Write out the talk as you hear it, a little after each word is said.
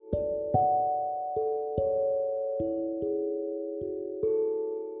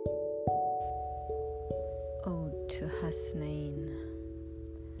to Hasnain,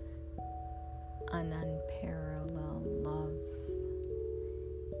 an unparalleled love,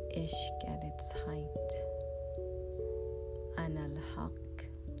 ishq at its height, Ana al-Haq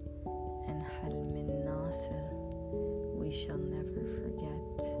and Hal min Nasir, we shall never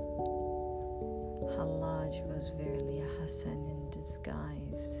forget. Hallaj was verily a Hassan in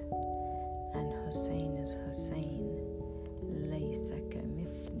disguise, and Hussein is Hussein, laysa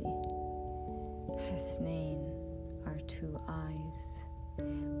kamithli. Hasnain are two eyes,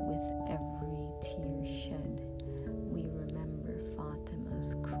 with every tear shed